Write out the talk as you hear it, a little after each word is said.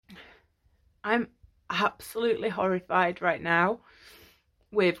I'm absolutely horrified right now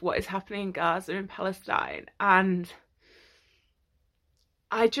with what is happening in Gaza and Palestine. And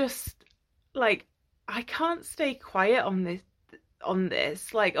I just, like, I can't stay quiet on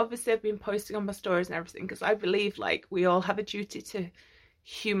this. Like, obviously I've been posting on my stories and everything because I believe like we all have a duty to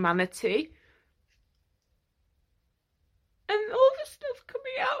humanity. And all the stuff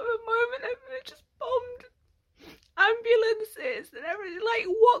coming out at the moment, and they just bombed ambulances and everything. Like,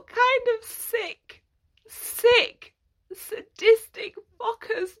 what kind of sick, sadistic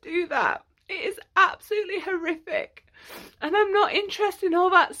fuckers do that? It is absolutely horrific. And I'm not interested in all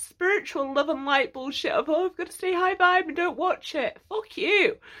that spiritual love and light bullshit of, oh, I've got to stay high vibe and don't watch it. Fuck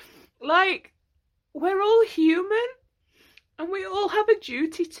you. Like, we're all human and we all have a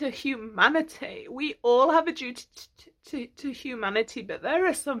duty to humanity. We all have a duty to humanity, but there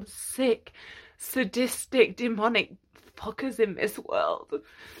are some sick, sadistic, demonic fuckers in this world.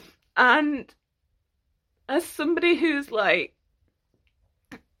 And as somebody who's like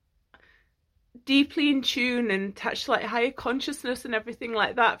deeply in tune and attached to like higher consciousness and everything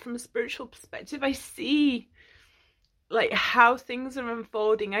like that from a spiritual perspective, I see like how things are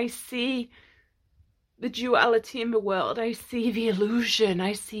unfolding. I see the duality in the world. I see the illusion.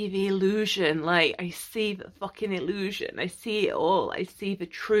 Like, I see the fucking illusion. I see it all. I see the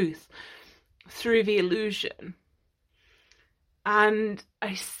truth through the illusion. And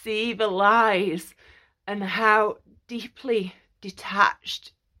I see the lies and how deeply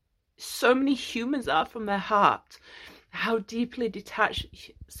detached so many humans are from their heart. How deeply detached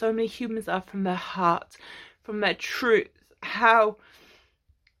so many humans are from their heart, from their truth. How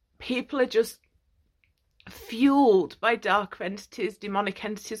people are just fueled by dark entities, demonic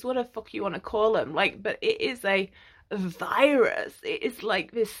entities, whatever the fuck you want to call them. Like, but it is a virus. It is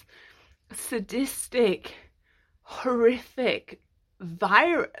like this sadistic, horrific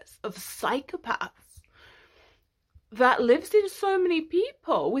virus of psychopaths that lives in so many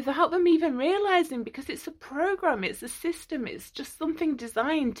people without them even realizing, because it's a program, it's a system, it's just something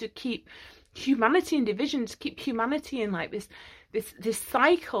designed to keep humanity in division, to keep humanity in like this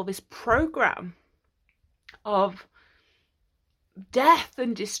cycle, this program of death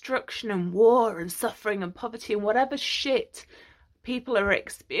and destruction and war and suffering and poverty and whatever shit people are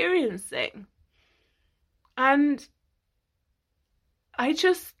experiencing. And I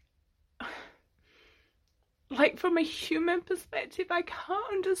just, like, from a human perspective, I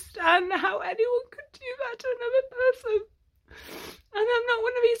can't understand how anyone could do that to another person. And I'm not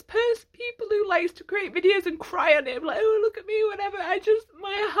one of these people who likes to create videos and cry on it, like, oh, look at me, whatever.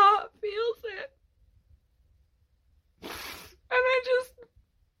 My heart feels it. And I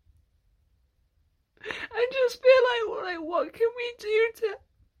just feel like, what can we do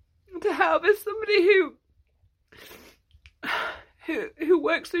to help? As somebody who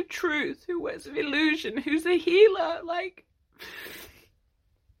works with truth, who works with illusion, who's a healer, like,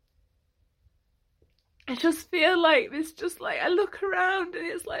 I just feel like this, just like, I look around and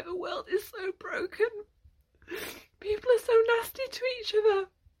it's like the world is so broken. People are so nasty to each other.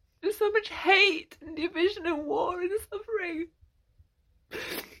 There's so much hate and division and war and suffering.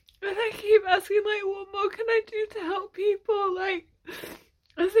 And I keep asking, like, what more can I do to help people? Like,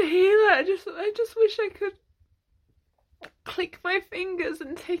 as a healer, I just wish I could click my fingers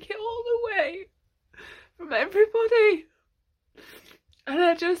and take it all away from everybody. And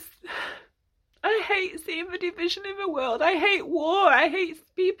I hate seeing the division in the world. I hate war. I hate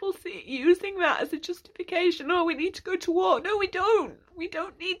people using that as a justification. Oh, we need to go to war. No, we don't. We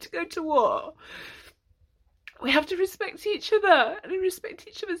don't need to go to war. We have to respect each other and respect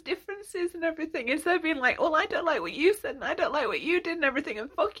each other's differences and everything. Instead of being like, well, I don't like what you said and I don't like what you did and everything,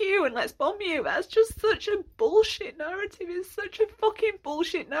 and fuck you and let's bomb you. That's just such a bullshit narrative. It's such a fucking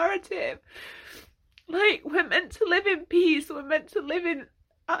bullshit narrative. Like, we're meant to live in peace. We're meant to live in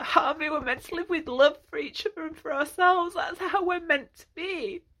harmony. We're meant to live with love for each other and for ourselves. That's how we're meant to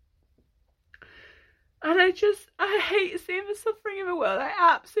be. And I hate seeing the suffering in the world. I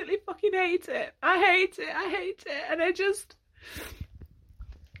absolutely fucking hate it. I hate it. And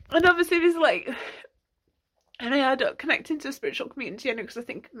and obviously there's like, and I don't connect into a spiritual community anyway, because I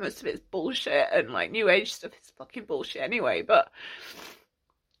think most of it's bullshit and like new age stuff is fucking bullshit anyway. But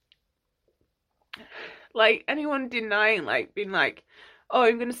like, anyone denying, like, being like, oh,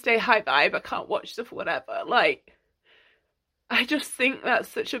 I'm going to stay high vibe, I can't watch stuff or whatever. Like, I just think that's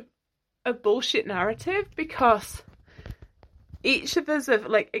such a bullshit narrative, because each of us are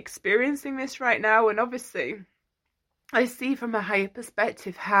like experiencing this right now, and obviously I see from a higher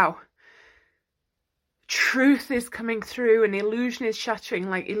perspective how truth is coming through and illusion is shattering.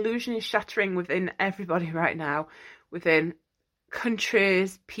 Like, illusion is shattering within everybody right now, within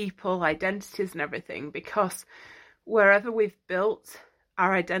countries, people, identities and everything, because wherever we've built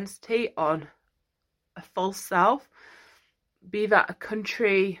our identity on a false self, be that a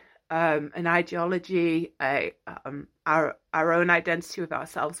country, an ideology, our own identity with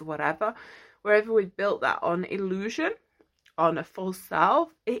ourselves or whatever, wherever we've built that on illusion, on a false self,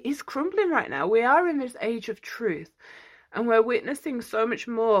 it is crumbling right now. We are in this age of truth, and we're witnessing so much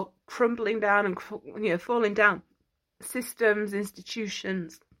more crumbling down and falling down. Systems,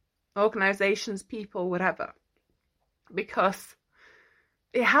 institutions, organizations, people, whatever, because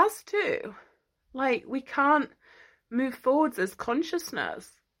it has to. Like, we can't move forwards as consciousness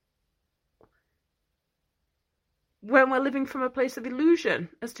when we're living from a place of illusion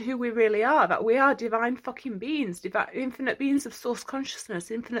as to who we really are, that we are divine fucking beings, infinite beings of source consciousness,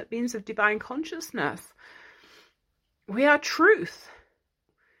 infinite beings of divine consciousness. We are truth.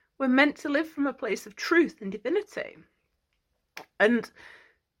 We're meant to live from a place of truth and divinity. And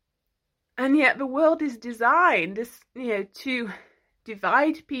yet the world is designed, to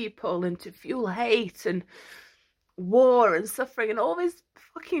divide people and to fuel hate and war and suffering and all this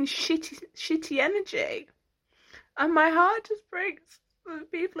fucking shitty energy. And my heart just breaks for the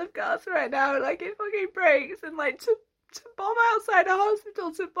people of Gaza right now. Like, it fucking breaks. And like, to bomb outside a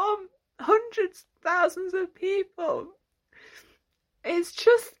hospital, to bomb hundreds, thousands of people,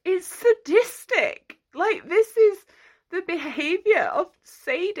 it's sadistic. Like, this is the behavior of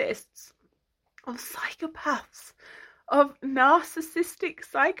sadists, of psychopaths, of narcissistic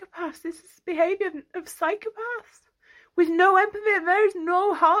psychopaths. This is the behavior of psychopaths with no empathy. There is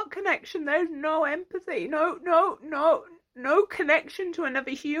no heart connection. There is no empathy. No connection to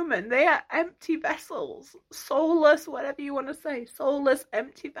another human. They are empty vessels, soulless, whatever you want to say, soulless,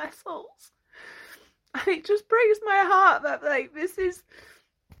 empty vessels. And it just breaks my heart that, like, these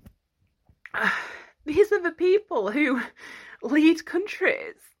are the people who lead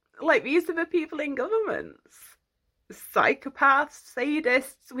countries. Like, these are the people in governments. Psychopaths,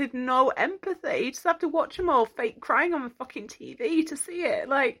 sadists with no empathy. You just have to watch them all fake crying on the fucking TV to see it.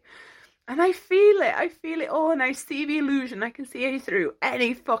 Like, and I feel it all, and I see the illusion. I can see through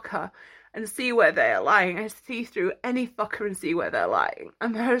any fucker and see where they're lying. I see through any fucker and see where they're lying.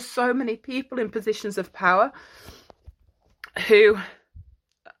 And there are so many people in positions of power who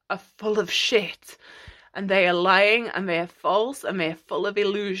are full of shit, and they are lying, and they are false, and they are full of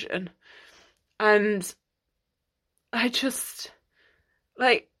illusion. And I just,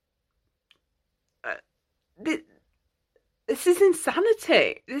 like, this is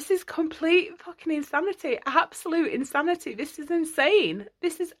insanity. This is complete fucking insanity. Absolute insanity. This is insane.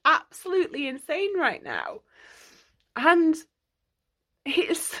 This is absolutely insane right now. And it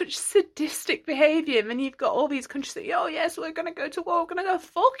is such sadistic behaviour. And then you've got all these countries that, oh yes, we're going to go to war. We're going to go,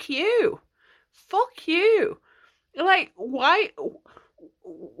 fuck you. Fuck you. Like, why?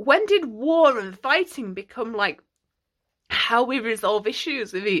 When did war and fighting become, like, how we resolve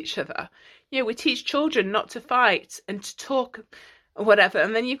issues with each other? We teach children not to fight and to talk or whatever.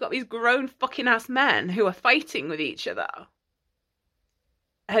 And then you've got these grown fucking ass men who are fighting with each other.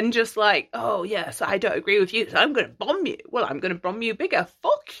 And just like, oh yes, I don't agree with you, so I'm going to bomb you. Well, I'm going to bomb you bigger.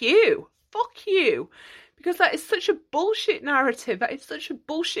 Fuck you. Fuck you. Because that is such a bullshit narrative. That is such a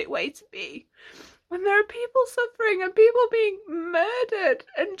bullshit way to be. When there are people suffering and people being murdered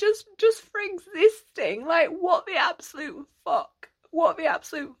and just for existing, like, what the absolute fuck? What the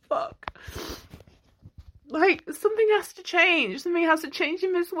absolute fuck? Like, something has to change. Something has to change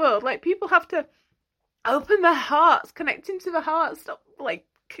in this world. Like, people have to open their hearts, connecting to the heart, stop, like,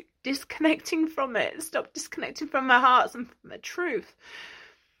 disconnecting from it, stop disconnecting from their hearts and from the truth.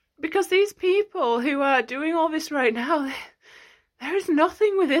 Because these people who are doing all this right now, there is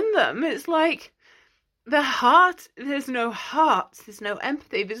nothing within them. It's like, the heart, there's no heart, there's no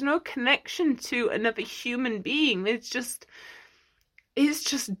empathy, there's no connection to another human being. It's just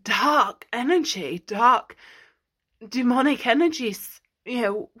dark energy, dark demonic energies,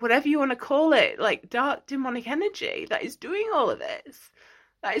 whatever you want to call it, like dark demonic energy that is doing all of this,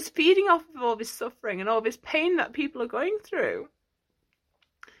 that is feeding off of all this suffering and all this pain that people are going through.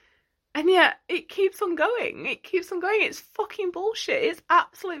 And yet, it keeps on going. It keeps on going. It's fucking bullshit. It's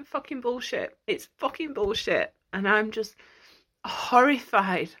absolute fucking bullshit. It's fucking bullshit. And I'm just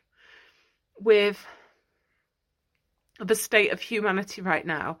horrified with the state of humanity right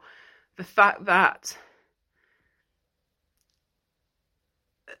now. The fact that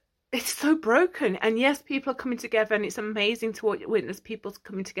it's so broken. And yes, people are coming together, and it's amazing to witness people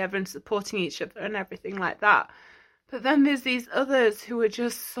coming together and supporting each other and everything like that. But then there's these others who are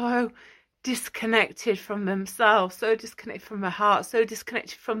just so disconnected from themselves, so disconnected from their heart, so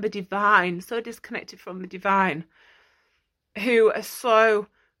disconnected from the divine, so disconnected from the divine. who are so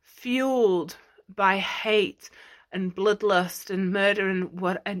fueled by hate and bloodlust and murder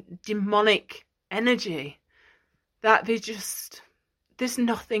and demonic energy that there's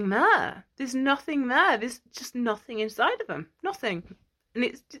nothing there. There's nothing there. There's just nothing inside of them. Nothing.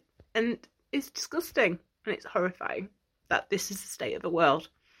 And it's disgusting and it's horrifying that this is the state of the world.